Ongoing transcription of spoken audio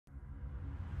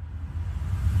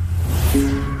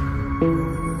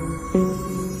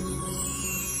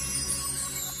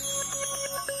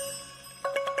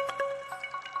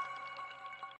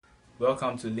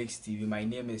Welcome to Lakes TV. My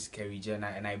name is KiDi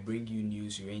and I bring you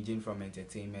news ranging from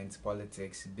entertainment,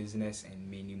 politics, business and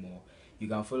many more. You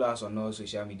can follow us on all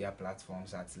social media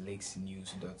platforms at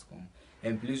lakesnews.com.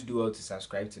 And please do all to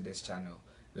subscribe to this channel,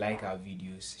 like our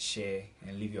videos, share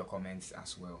and leave your comments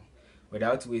as well.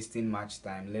 Without wasting much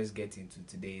time, let's get into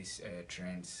today's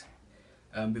trends.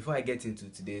 Before I get into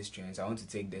today's trends, I want to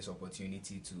take this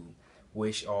opportunity to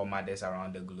wish all mothers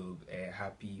around the globe a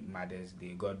happy Mother's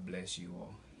Day. God bless you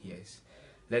all. Yes,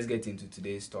 let's get into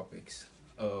today's topics.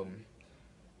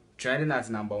 Trending at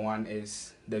number 1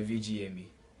 is the VGMA.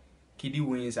 KiDi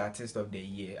wins Artist of the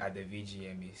Year at the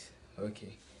VGMAs.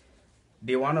 Okay,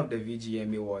 day 1 of the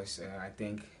VGMA was I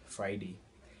think Friday,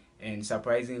 and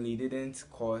surprisingly didn't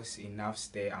cause enough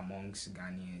stir amongst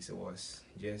Ghanaians. It was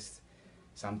just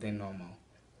something normal.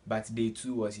 But day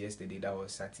 2 was yesterday. That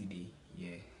was Saturday.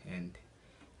 Yeah, and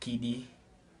KiDi,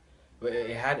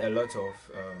 it had a lot of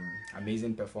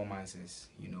amazing performances,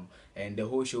 you know, and the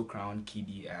whole show crowned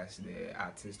KiDi as the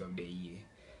Artist of the Year.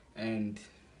 And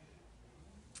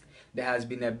there has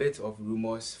been a bit of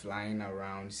rumors flying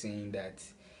around saying that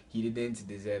he didn't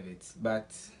deserve it,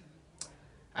 but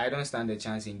I don't stand a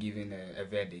chance in giving a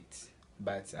verdict.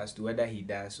 But as to whether he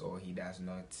does or he does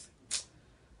not,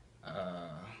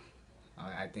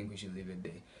 I think we should leave it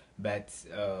there. But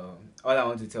all I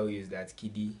want to tell you is that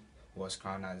KiDi was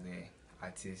crowned as the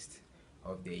Artist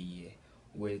of the Year,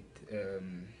 with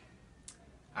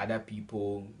other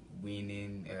people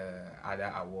winning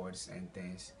other awards and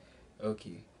things.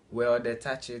 Okay, well, the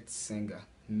Touch It singer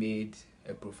made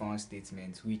a profound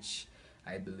statement which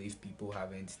I believe people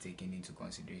haven't taken into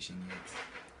consideration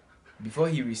yet. Before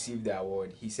he received the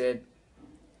award, he said,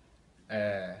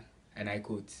 and I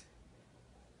quote,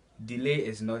 "Delay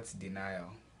is not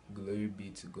denial. Glory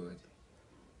be to God."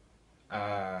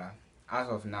 As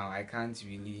of now, I can't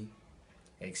really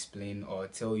explain or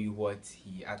tell you what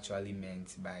he actually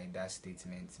meant by that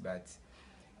statement, but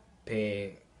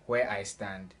per where I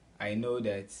stand, I know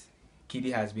that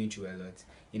KiDi has been through a lot.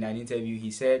 In an interview,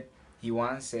 he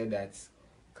once said that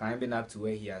climbing up to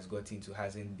where he has gotten to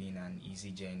hasn't been an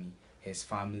easy journey. His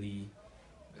family,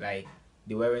 like,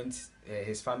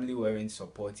 his family weren't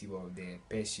supportive of the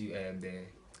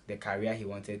career he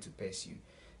wanted to pursue.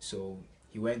 So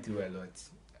he went through a lot,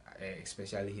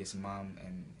 especially his mom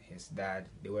and his dad.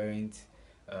 They weren't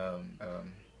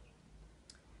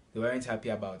happy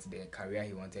about the career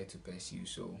he wanted to pursue.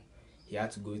 So he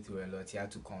had to go through a lot. He had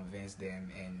to convince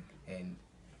them, and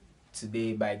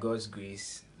today, by God's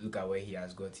grace, look at where he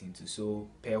has gotten to. So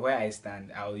per where I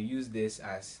stand, I'll use this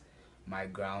as my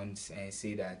grounds and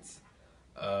say that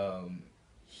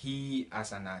he,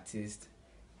 as an artist,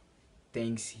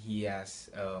 thinks he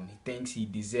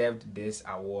deserved this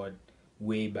award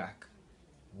way back,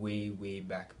 way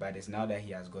back, but it's now that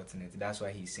he has gotten it. That's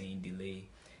why he's saying delay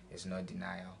is not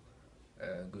denial.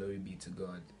 Glory be to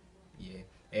God. Yeah,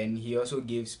 and he also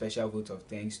gave special vote of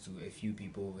thanks to a few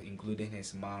people, including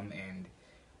his mom and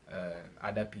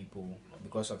other people.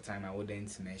 Because of time, I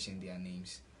wouldn't mention their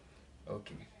names.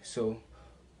 Okay, so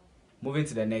moving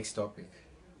to the next topic.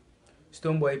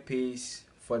 Stonebwoy pays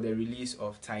for the release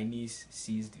of Tinny's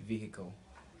seized vehicle.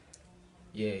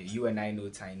 Yeah, you and I know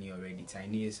Tinny already.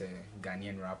 Tinny is a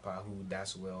Ghanaian rapper who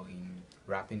does well in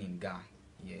rapping in Ghana.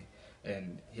 Yeah,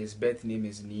 and his birth name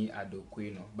is Ni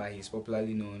Adokweno, but he's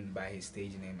popularly known by his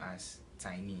stage name as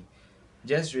Tinny.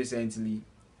 Just recently,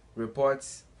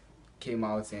 reports came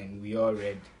out and we all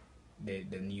read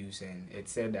the news, and it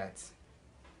said that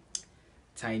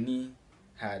Tinny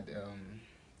had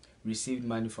received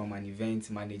money from an event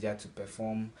manager to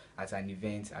perform at an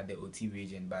event at the OT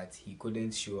region, but he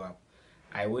couldn't show up.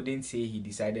 I wouldn't say he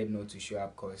decided not to show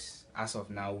up, because as of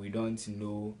now we don't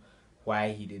know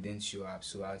why he didn't show up.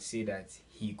 So I'll say that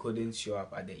he couldn't show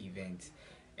up at the event,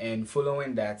 and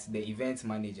following that, the event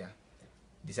manager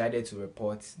decided to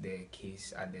report the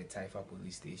case at the Taifa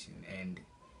police station, and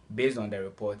based on the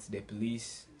report, the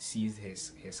police seized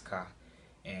his car,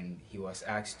 and he was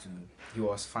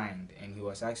fined, and he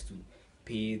was asked to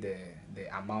pay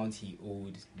the amount he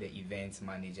owed the event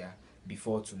manager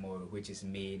before tomorrow, which is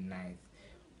May 9th,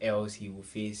 else he will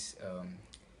face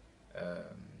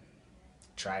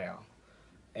trial.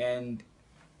 And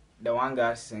the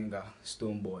Wanga singer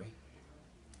Stonebwoy,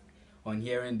 on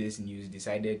hearing this news,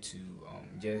 decided to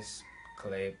just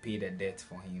pay the debt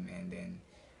for him, and then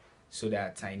so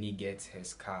that Tinny gets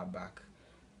his car back.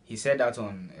 He said that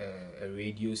on a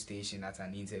radio station at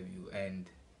an interview, and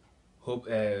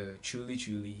truly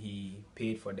he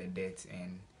paid for the debt.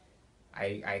 And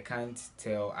I can't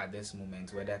tell at this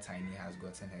moment whether Tinny has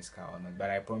gotten his car or not, but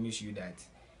I promise you that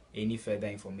any further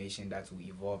information that will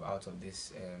evolve out of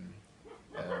this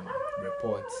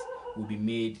report will be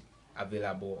made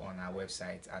available on our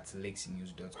website at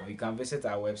lakesnews.com. You can visit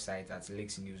our website at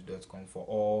lakesnews.com for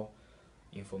all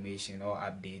information, all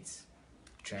updates,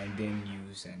 trending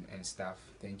news and stuff.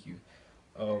 Thank you.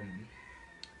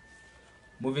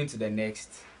 Moving to the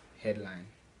next headline.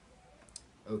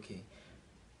 Okay.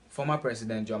 Former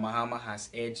President John Mahama has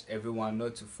urged everyone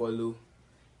not to follow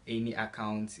any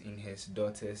account in his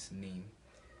daughter's name.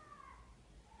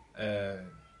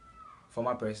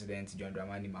 Former President John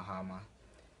Dramani Mahama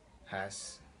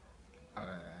has, I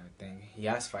think he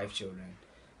has 5 children,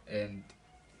 and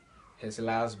his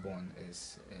last born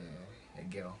is a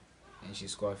girl, and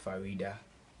she's called Farida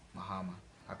Mahama.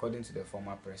 According to the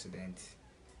former president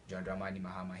John Dramani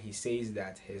Mahama, he says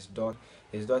that his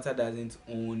daughter doesn't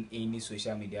own any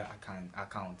social media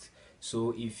account.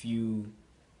 So if you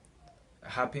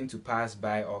happen to pass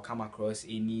by or come across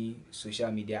any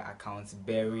social media accounts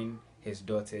bearing his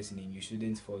daughter's name, you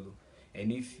shouldn't follow.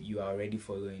 And if you are already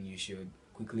following, you should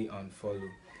quickly unfollow,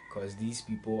 because these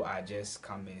people are just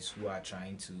scammers who are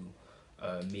trying to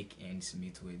make ends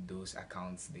meet with those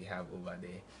accounts they have over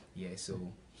there. Yeah, so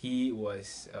he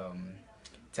was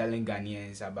telling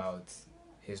Ghanaians about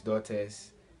his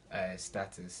daughter's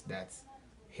status, that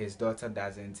his daughter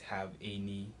doesn't have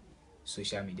any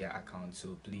social media account.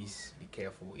 So please be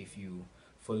careful. If you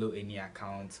follow any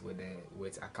account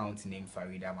with account name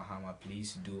Farida Mahama,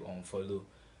 please do unfollow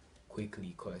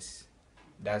quickly, because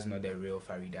that's not the real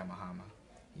Farida Mahama.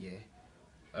 Yeah.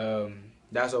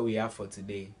 That's all we have for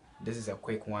today. This is a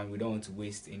quick one. We don't want to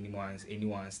waste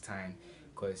anyone's time,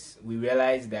 because we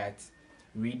realize that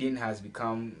reading has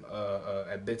become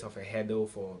a bit of a hurdle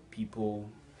for people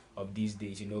of these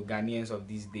days. You know, Ghanaians of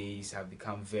these days have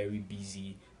become very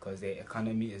busy because the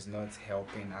economy is not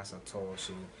helping us at all.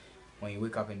 So when you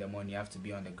wake up in the morning, you have to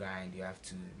be on the grind. You have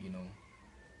to, you know,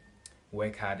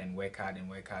 work hard and work hard and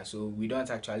work hard. So we don't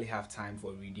actually have time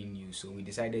for reading news. So we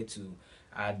decided to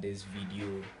add this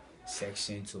video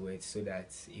section to it, so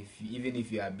that even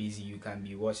if you are busy, you can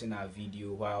be watching our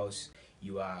video whilst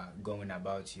you are going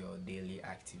about your daily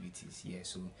activities. Yeah,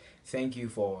 so thank you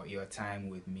for your time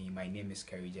with me. My name is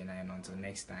KiDi, and until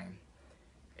next time,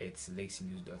 it's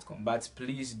lakesnews.com. But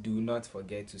please do not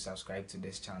forget to subscribe to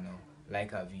this channel,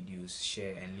 like our videos,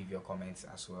 share and leave your comments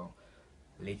as well.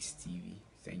 Lakes TV.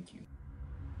 Thank you.